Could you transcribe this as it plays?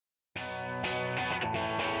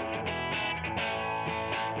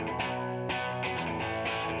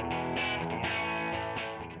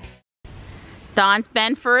Don's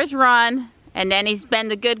been for his run, and then he's been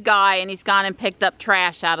the good guy, and he's gone and picked up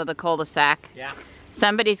trash out of the cul-de-sac. Yeah.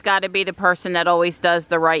 Somebody's got to be the person that always does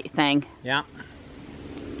the right thing. Yeah.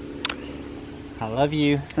 I love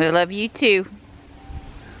you. We love you too.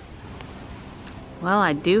 Well,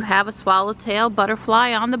 I do have a swallowtail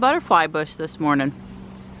butterfly on the butterfly bush this morning.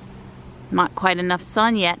 Not quite enough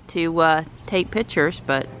sun yet to take pictures,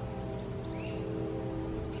 but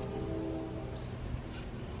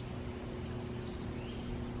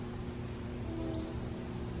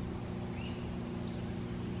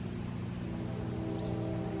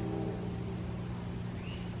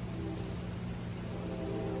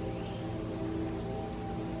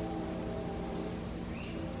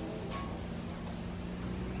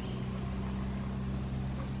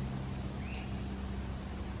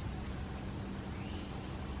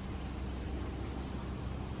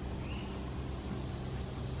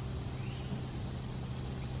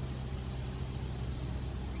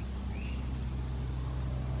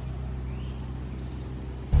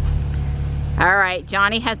all right,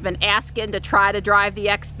 Johnny has been asking to try to drive the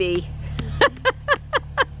XB.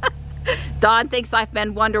 Don thinks I've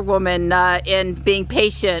been Wonder Woman in being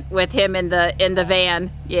patient with him in the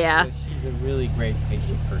van. Yeah. She's a really great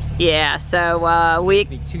patient person. Yeah. So we.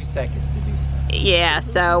 Give me 2 seconds to do something. Yeah.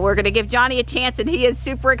 So we're gonna give Johnny a chance, and he is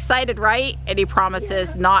super excited, right? And he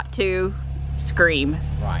promises not to scream.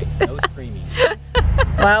 Right. No screaming.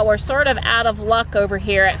 Well, we're sort of out of luck over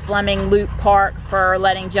here at Fleming Loop Park for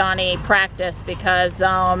letting Johnny practice because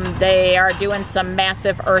they are doing some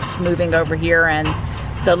massive earth moving over here, and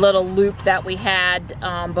the little loop that we had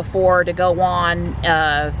before to go on,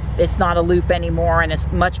 it's not a loop anymore, and it's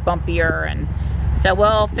much bumpier, and so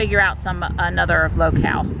we'll figure out another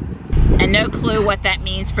locale. And no clue what that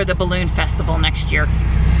means for the balloon festival next year.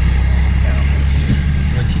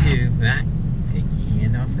 What you do, that, take your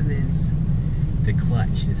hand off of this. The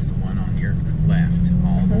clutch is the one on your left,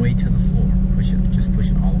 all the way to the floor. Push it, just push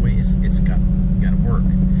it all the way. It's got to work.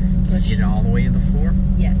 Can you get it all the way to the floor?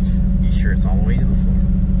 Yes. You sure it's all the way to the floor?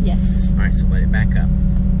 Yes. All right, so let it back up.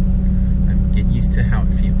 And get used to how it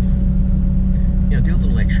feels. You know, do a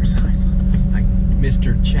little exercise. Like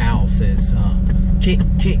Mr. Chow says, kick,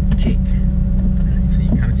 kick, kick. Right, so you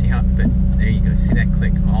kind of see how, but there you go. See that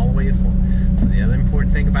click all the way to the floor. So the other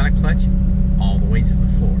important thing about a clutch, all the way to the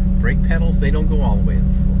floor. Brake pedals, they don't go all the way to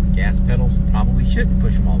the floor. Gas pedals probably shouldn't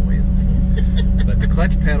push them all the way to the floor. But the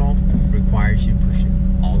clutch pedal requires you to push it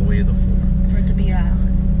all the way to the floor. For it to be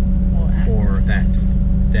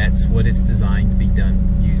that's what it's designed to be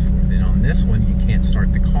used for. Then on this one, you can't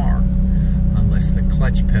start the car unless the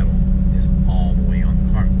clutch pedal is all the way on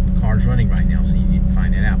the car. The car's running right now, so you need to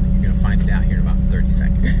find it out. But you're going to find it out here in about 30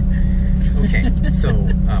 seconds. Okay, so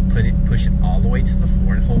push it all the way to the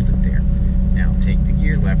floor and hold it there. Now take the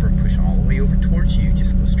gear lever and push all the way over towards you.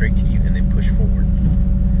 Just go straight to you and then push forward.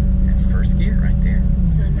 That's first gear right there.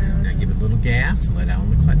 So now give it a little gas and let out on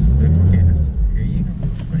the clutch a little bit more gas. There you go.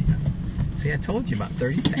 Right. See, I told you about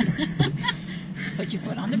 30 seconds. Put your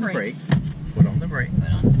foot on the brake. Foot on the brake.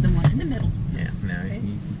 Foot on the one in the middle. Yeah. Now you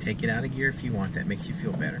can take it out of gear if you want. That makes you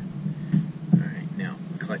feel better. All right. Now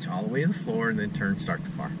clutch all the way to the floor and then start the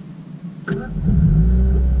car. All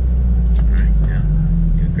right. Now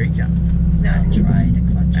do a great job. now try to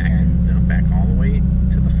clutch again. Now back all the way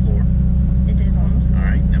to the floor. It is on the floor. All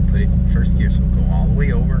right. Now put it in first gear, so go all the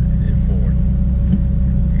way over and then forward.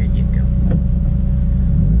 There you go.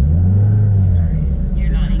 You're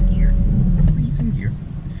not in gear. He's in gear.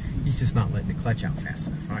 He's just not letting the clutch out fast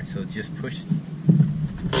enough. Alright, so just push.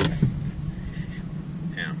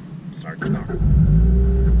 Now, start the car.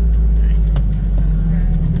 Alright.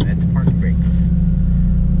 Let the parking brake.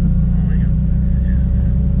 Oh, yeah.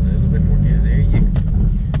 A little bit more. Yeah, there you go.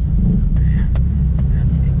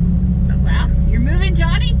 Wow, you're moving,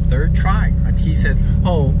 Johnny? Third try. He said,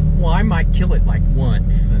 oh, well, I might kill it like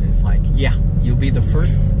once. And it's like, yeah, you'll be the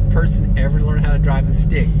first person ever to learn how to drive a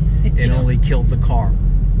stick and only killed the car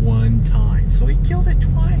one time. So he killed it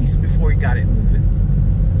twice before he got it moving.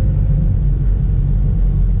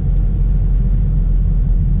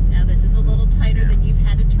 Now this is a little tighter than you've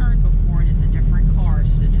had to turn before, and it's a different car,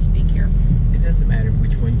 so just be careful. It doesn't matter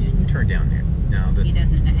which one you can turn down there. Now He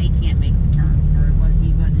doesn't know, he can't make the turn, or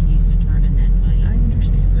he wasn't used to turning that tight. I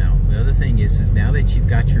understand. Now the other thing is now that you've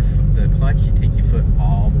got the clutch, you take your foot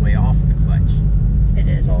all the way off the clutch. It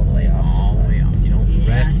is all the way off. All the way off. You don't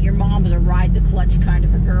rest. Your mom's a ride the clutch kind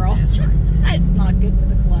of a girl. That's right. It's not good for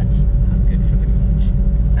the clutch. Not good for the clutch.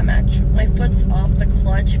 I'm actually, my foot's off the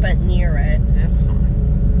clutch, but near it. That's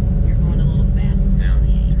fine. You're going a little fast. Now,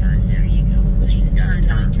 There you go. Turn,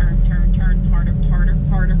 turn,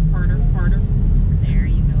 harder. There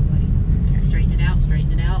you go, buddy. Okay. Straighten it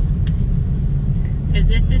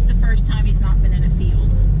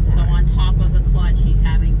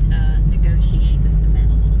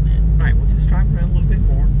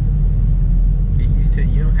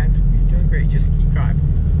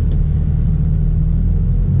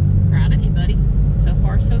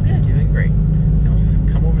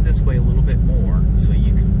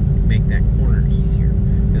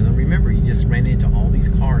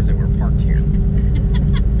cars that were parked here.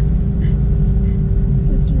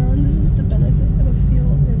 Mr. Ron, this is the benefit of a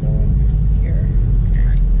field where no one's here. Okay,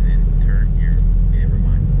 and then turn here. Never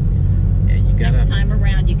mind. Yeah, you gotta. Next time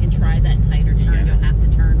around, you can try that tighter turn. gotta- You'll have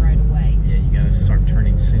to turn right away. Yeah, you gotta start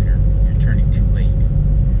turning sooner. You're turning too late.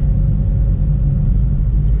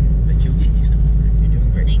 But you'll get used to it. You're doing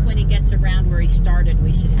I great. think when he gets around where he started,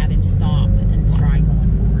 we should have him stop and try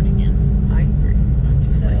going forward again. I agree. I'm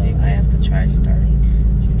just So letting you I have to try starting.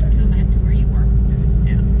 Go back to where you were.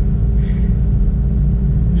 Yeah.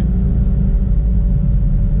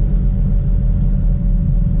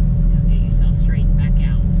 Now get yourself straightened back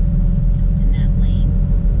out in that lane.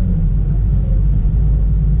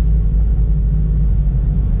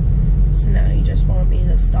 So now you just want me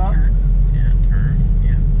to stop? Turn. Yeah, turn.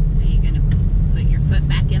 Yeah. So you're going to put your foot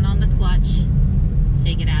back in on the clutch.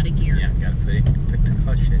 Take it out of gear. Yeah, gotta put the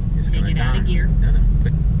clutch in. It's Take gonna it out die. of gear. No,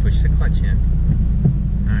 push the clutch in.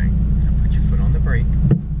 Alright, now put your foot on the brake.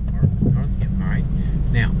 Alright,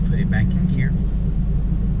 now put it back in gear.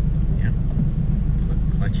 Yeah. Put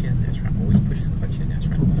the clutch in, that's right. Always push the clutch in, that's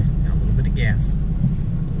right. Now a little bit of gas. A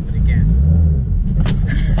little bit of gas.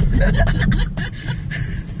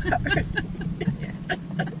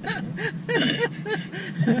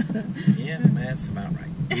 Yeah, that's about right.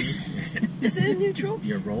 Is it in neutral?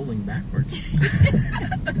 You're rolling backwards.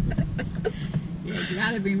 Yeah, you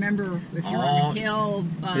got to remember if you're on a hill.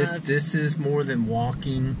 This is more than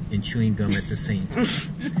walking and chewing gum at the same time.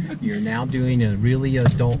 You're now doing a really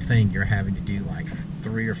adult thing. You're having to do like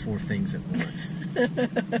 3 or 4 things at once.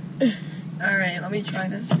 Alright, let me try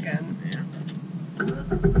this again. Yeah. Don't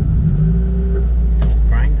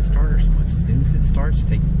grind the starter so much. As soon as it starts,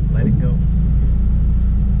 let it go.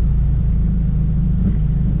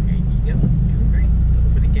 There you go. Doing great. A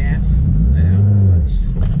little bit of gas. Let out the clutch.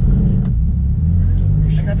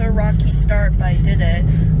 Another rocky start, but I did it.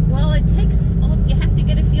 Well, it takes. You have to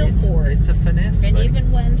get a feel for it. It's a finesse. And buddy.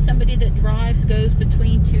 even when somebody that drives goes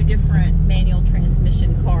between 2 different manual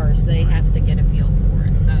transmission cars, they have to get a feel for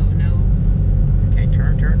it. So no, Okay,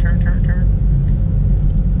 turn.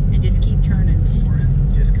 and just keep turning for it.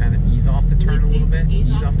 Just kind of ease off the turn a little bit.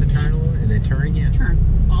 Ease Ease off the turn a little bit, and then turn again. Turn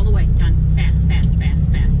all the way, John. Fast. There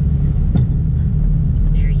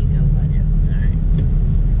you go, buddy. Yeah. All right.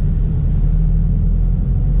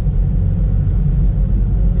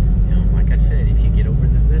 Now, like I said, if you get over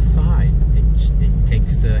to this side, it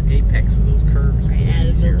takes the apex of those curves. a Right, little out of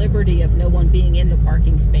the easier. liberty of no one being in the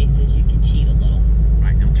parking spaces, you can cheat a little.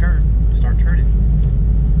 Right, now turn. Start turning.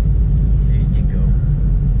 There you go.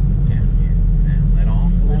 Yeah, now let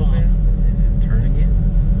off a little off. bit, and then turn again.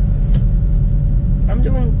 I'm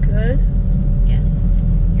doing good. Yes,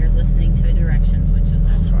 you're listening to directions, which is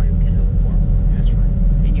That's all right. you could hope for. That's right.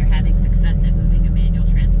 And you're having success at moving a manual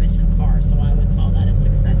transmission car, so I would call that a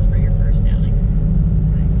success for your first outing.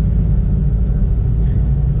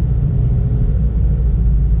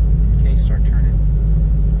 Okay, start turning.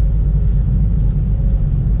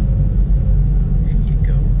 There you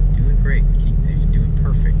go. Doing great. You're doing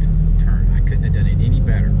perfect. Turn. I couldn't have done it any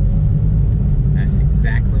better. That's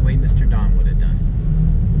exactly the way Mr. Don would have done.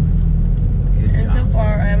 Good And job. so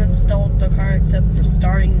far, I haven't stalled the car except for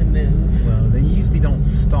starting to move. Well, they usually don't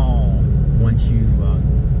stall once you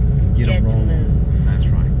get Get them to rolling. move. That's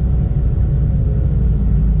right.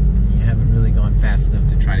 You haven't really gone fast enough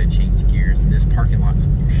to try to change gears, and this parking lot's a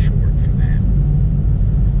little short for that.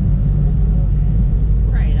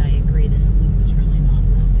 Right, I agree. This loop is really not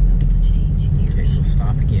long enough to change Okay, gears. so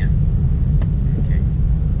stop again. Okay.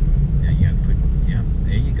 Now you gotta put, yep,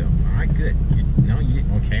 there you go. All right, good. No, you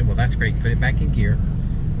didn't. Okay, well that's great. Put it back in gear,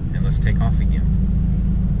 and let's take off again.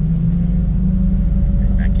 Put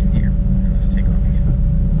it back in gear, and let's take off again.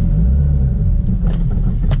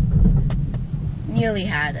 Nearly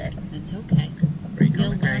had it. It's okay. Brake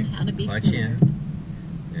You'll on the learn brake, how to be clutch smart. in.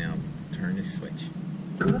 Now turn the switch.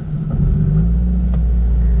 There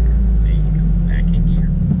you go. Back in gear.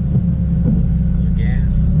 Your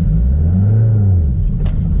gas.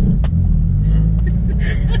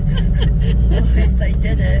 Well, at least I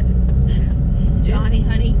did it. Johnny,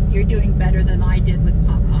 honey, you're doing better than I did with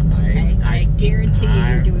Pop Pop, okay? I guarantee you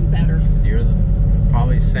you're doing better. You're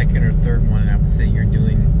probably second or third one, and I would say you're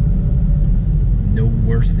doing no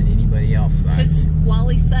worse than anybody else. Because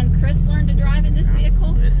Wally's son Chris learned to drive in this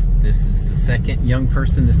vehicle. This is the second young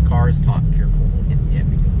person this car has taught. Careful. Yeah,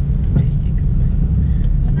 we go. There you go.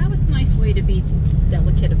 Well, that was a nice way to be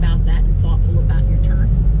delicate about that and thoughtful about your turn.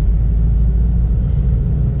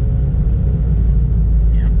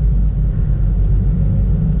 Yeah.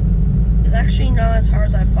 It's actually not as hard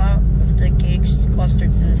as I thought with the gauge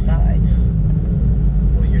clustered to the side.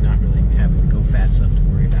 Well, you're not really having to go fast enough to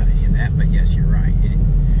worry But yes, you're right.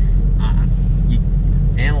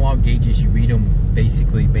 Analog gauges, you read them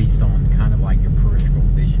basically based on kind of like your peripheral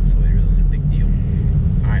vision, so it isn't a big deal.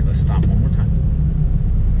 All right, let's stop one more time.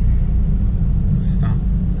 Let's stop.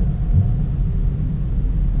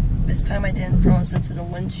 This time I didn't throw us into the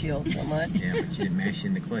windshield so much. Yeah, but you didn't mash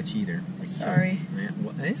in the clutch either. Sorry. Yeah,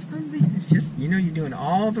 well, it's just, you know, you're doing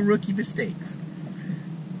all the rookie mistakes.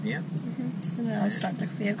 Yeah. So now start the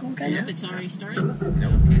vehicle again? Yeah. It's already started?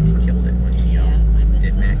 Nope, he killed it when he I missed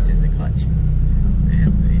didn't that. mash in the clutch.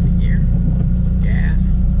 And put it in the gear,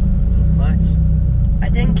 gas, little clutch. I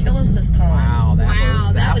didn't kill us this time. Wow,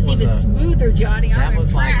 That was even smoother, Johnny. That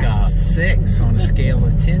was like a 6 on a scale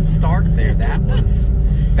of 10 start there. That was,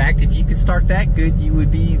 in fact, if you could start that good,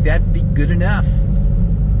 that'd be good enough.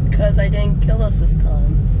 Because I didn't kill us this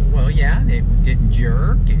time. Well, yeah, it didn't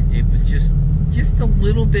jerk. It was just a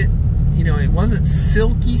little bit, you know, it wasn't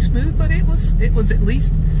silky smooth, but it was at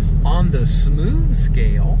least on the smooth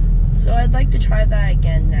scale. So I'd like to try that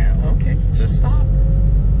again now. Okay, just stop.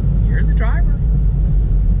 You're the driver.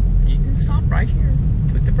 You can stop right here.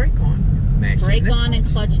 Put the brake on. Mash in Brake the on and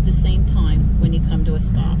clutch at the same time when you come to a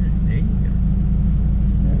stop. There you go.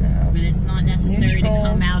 So now, I mean, it's not necessary Neutral. to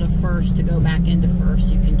come out of first to go back into first.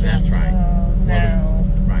 You can just... That's right. so now,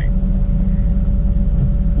 Right.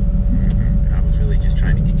 I was really just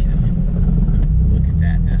trying to get you to look at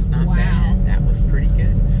that. That's not Wow. bad. That was pretty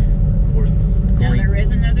good. Of course, Now, there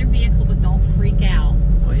is another vehicle, but don't freak out.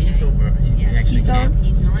 well, he's over. He Yeah, actually he's can't.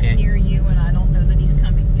 He's not can't, near you, and I don't know that he's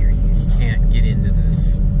coming near you. So. Can't get into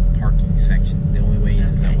this parking section. The only way in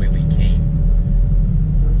is that Okay. way we came.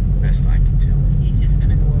 Best I can tell. He's just going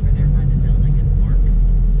to go over there by the building and park.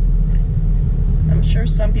 I'm sure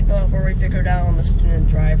some people have already figured out on the student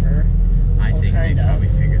driver. I Well, think they kind of. probably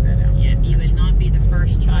figured that out. Yeah, you would not be the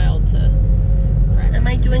first child to practice. Am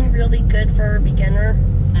I doing really good for a beginner?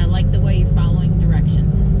 I like the way you're following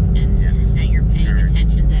directions and Yes. that you're paying Turn.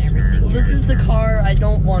 attention to everything. Turn. Well, this is the car I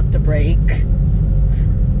don't want to brake.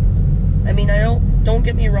 I mean, don't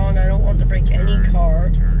get me wrong, I don't want to brake any car.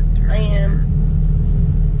 Turn. I am.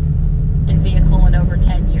 In vehicle in over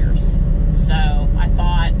 10 years. So I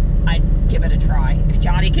thought I'd give it a try. If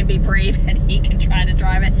Johnny can be brave and he can try to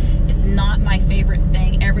drive it, it's not my favorite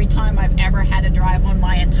thing. Every time I've ever had to drive one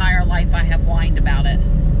my entire life, I have whined about it.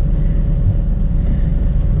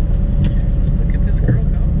 Look at this girl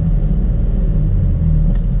go.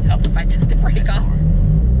 Help if I took the brake That's off. all right.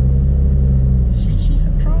 She's a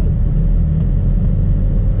pro.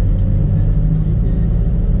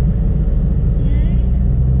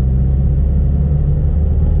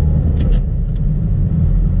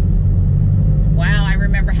 Wow, I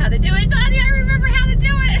remember how to do it, Johnny. I remember how to do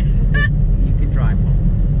it. You can drive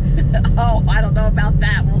home. Oh, I don't know about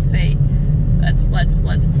that. We'll see.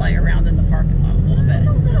 Let's play around in the parking lot a little bit. I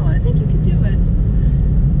don't know, I think you can do it.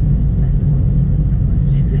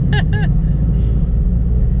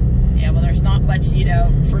 Yeah, well, there's not much, you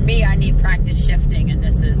know, for me, I need practice shifting, and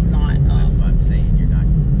this is not, That's what I'm saying. You're not.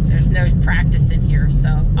 there's no practice in here, so,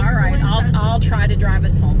 all right, I'll try to drive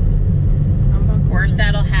us home. Worst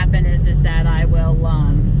that'll happen is that I will,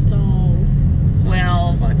 Stall.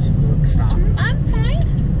 Clutch, look, stop. I'm fine.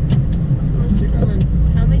 So, Mr. Dillon,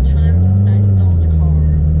 how many times did I stall the car?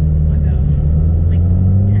 Enough. Like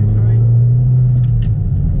 10 times?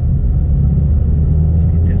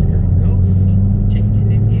 Look at this girl. Goes changing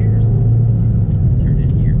them gears. Turn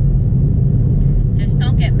it here. Just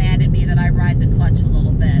don't get mad at me that I ride the clutch a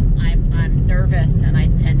little bit. I'm nervous, and I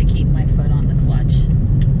tend to keep my foot on the clutch.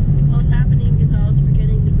 What was happening is I was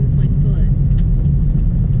forgetting to move my foot.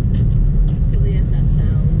 As silly as that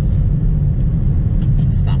sounds. It's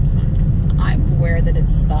a stop sign. I'm aware that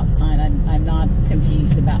it's a stop sign. I'm not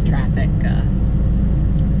confused about traffic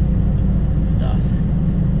stuff.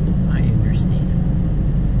 I understand.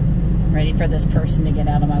 Ready for this person to get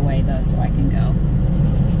out of my way, though, so I can go.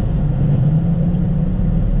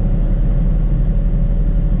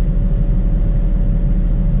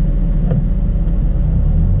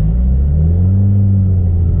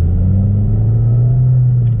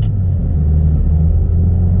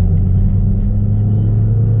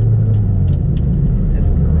 This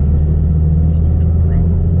girl. She's a pro.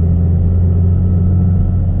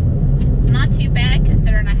 Not too bad,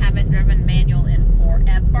 considering I haven't driven manual in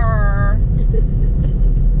forever.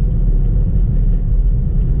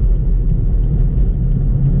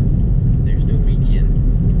 There's no reach in.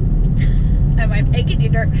 Am I making you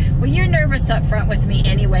nervous? Well, you're nervous up front with me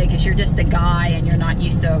anyway, because you're just a guy and you're not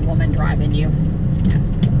used to a woman driving you.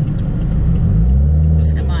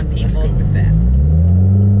 Let's Come go. on, Let's go people. with that.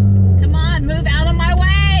 Come on, move out of my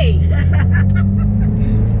way!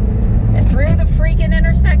 Get through the freaking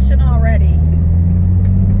intersection already.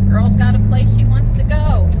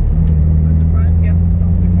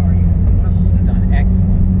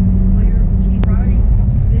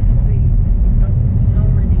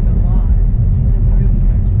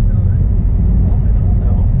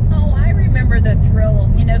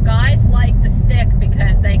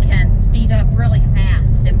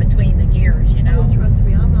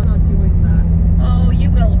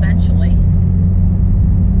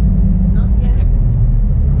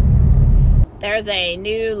 There's a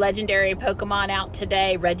new legendary Pokemon out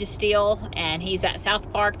today, Registeel, and he's at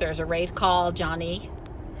South Park. There's a raid call. Johnny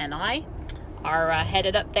and I are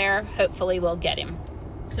headed up there. Hopefully we'll get him.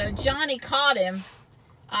 So Johnny caught him.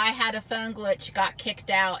 I had a phone glitch, got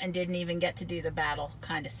kicked out, and didn't even get to do the battle.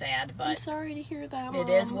 Kind of sad, but I'm sorry to hear that, Mom.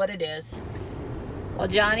 it is what it is. Well,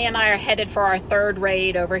 Johnny and I are headed for our third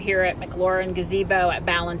raid over here at McLaurin Gazebo at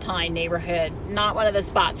Ballantyne neighborhood. Not one of the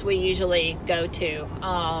spots we usually go to.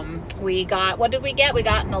 We got, what did we get? We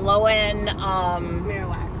got in the low end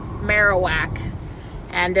Marowak.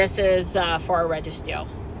 And this is for a Registeel.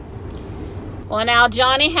 Well, now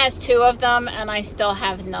Johnny has 2 of them and I still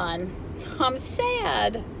have none. I'm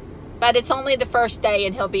sad. But it's only the first day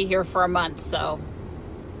and he'll be here for a month, so.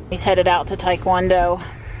 He's headed out to Taekwondo.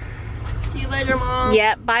 See you later, Mom.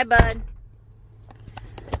 Yep, bye, bud.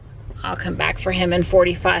 I'll come back for him in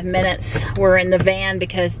 45 minutes. We're in the van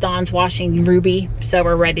because Don's washing Ruby, so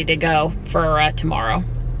we're ready to go for tomorrow.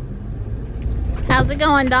 How's it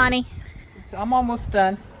going, Donnie? I'm almost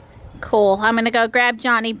done. Cool. I'm gonna go grab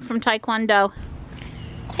Johnny from Taekwondo.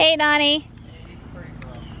 Hey, Donnie.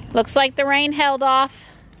 Looks like the rain held off.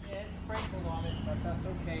 Yeah, it sprinkled on it, but that's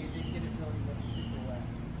okay. It didn't get it really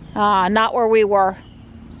super wet. Not where we were.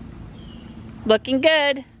 Looking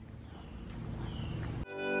good.